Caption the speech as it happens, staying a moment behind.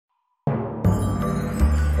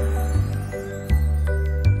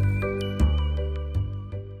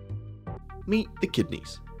Meet the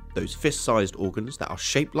kidneys, those fist-sized organs that are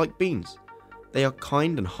shaped like beans. They are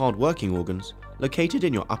kind and hard-working organs located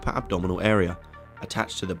in your upper abdominal area,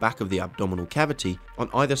 attached to the back of the abdominal cavity on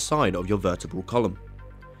either side of your vertebral column.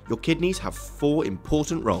 Your kidneys have 4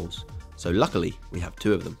 important roles, so luckily we have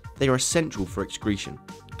 2 of them. They are essential for excretion,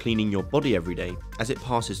 cleaning your body every day as it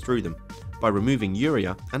passes through them by removing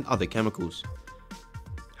urea and other chemicals.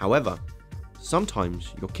 However,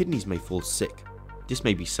 sometimes your kidneys may fall sick. This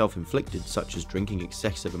may be self-inflicted, such as drinking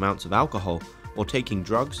excessive amounts of alcohol or taking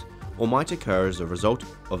drugs, or might occur as a result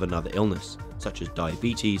of another illness, such as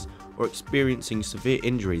diabetes or experiencing severe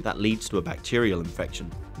injury that leads to a bacterial infection.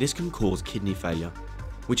 This can cause kidney failure,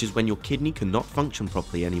 which is when your kidney cannot function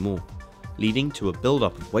properly anymore, leading to a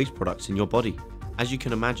buildup of waste products in your body. As you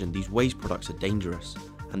can imagine, these waste products are dangerous,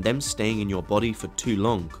 and them staying in your body for too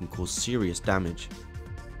long can cause serious damage.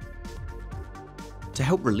 To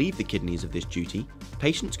help relieve the kidneys of this duty,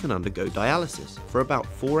 patients can undergo dialysis for about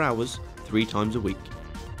 4 hours, 3 times a week.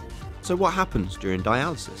 So what happens during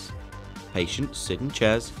dialysis? Patients sit in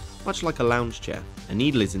chairs, much like a lounge chair. A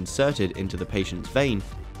needle is inserted into the patient's vein,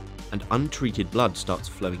 and untreated blood starts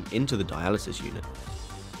flowing into the dialysis unit.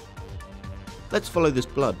 Let's follow this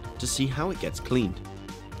blood to see how it gets cleaned.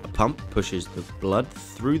 A pump pushes the blood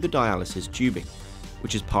through the dialysis tubing,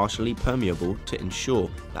 which is partially permeable to ensure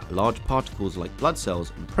that large particles like blood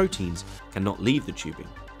cells and proteins cannot leave the tubing.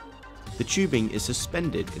 The tubing is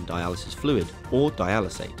suspended in dialysis fluid or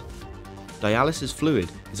dialysate. Dialysis fluid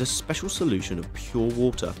is a special solution of pure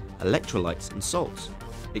water, electrolytes and salts.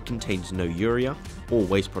 It contains no urea or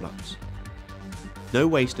waste products. No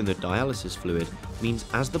waste in the dialysis fluid means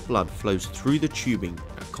as the blood flows through the tubing,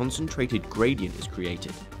 a concentrated gradient is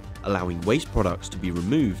created, allowing waste products to be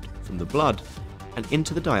removed from the blood and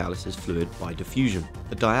into the dialysis fluid by diffusion.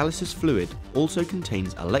 The dialysis fluid also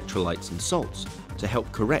contains electrolytes and salts to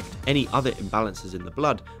help correct any other imbalances in the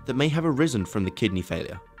blood that may have arisen from the kidney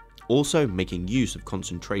failure, also making use of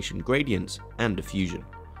concentration gradients and diffusion.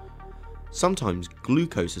 Sometimes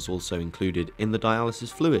glucose is also included in the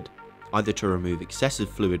dialysis fluid, either to remove excessive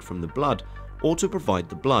fluid from the blood or to provide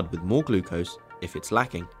the blood with more glucose if it's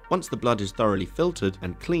lacking. Once the blood is thoroughly filtered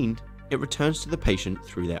and cleaned, it returns to the patient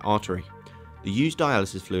through their artery. The used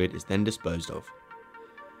dialysis fluid is then disposed of.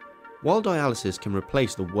 While dialysis can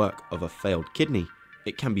replace the work of a failed kidney,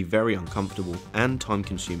 it can be very uncomfortable and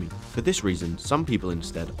time-consuming. For this reason, some people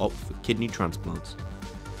instead opt for kidney transplants.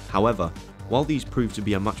 However, while these prove to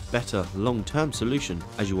be a much better long-term solution,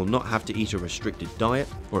 as you will not have to eat a restricted diet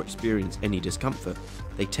or experience any discomfort,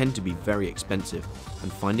 they tend to be very expensive,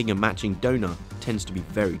 and finding a matching donor tends to be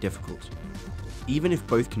very difficult. Even if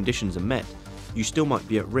both conditions are met, you still might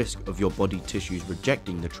be at risk of your body tissues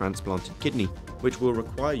rejecting the transplanted kidney, which will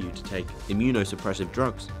require you to take immunosuppressive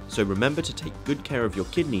drugs. So remember to take good care of your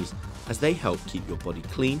kidneys, as they help keep your body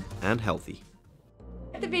clean and healthy.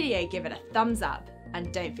 Give the video, give it a thumbs up,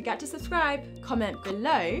 and don't forget to subscribe. Comment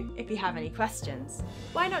below if you have any questions.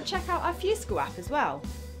 Why not check out our FuseSchool app as well?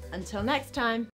 Until next time.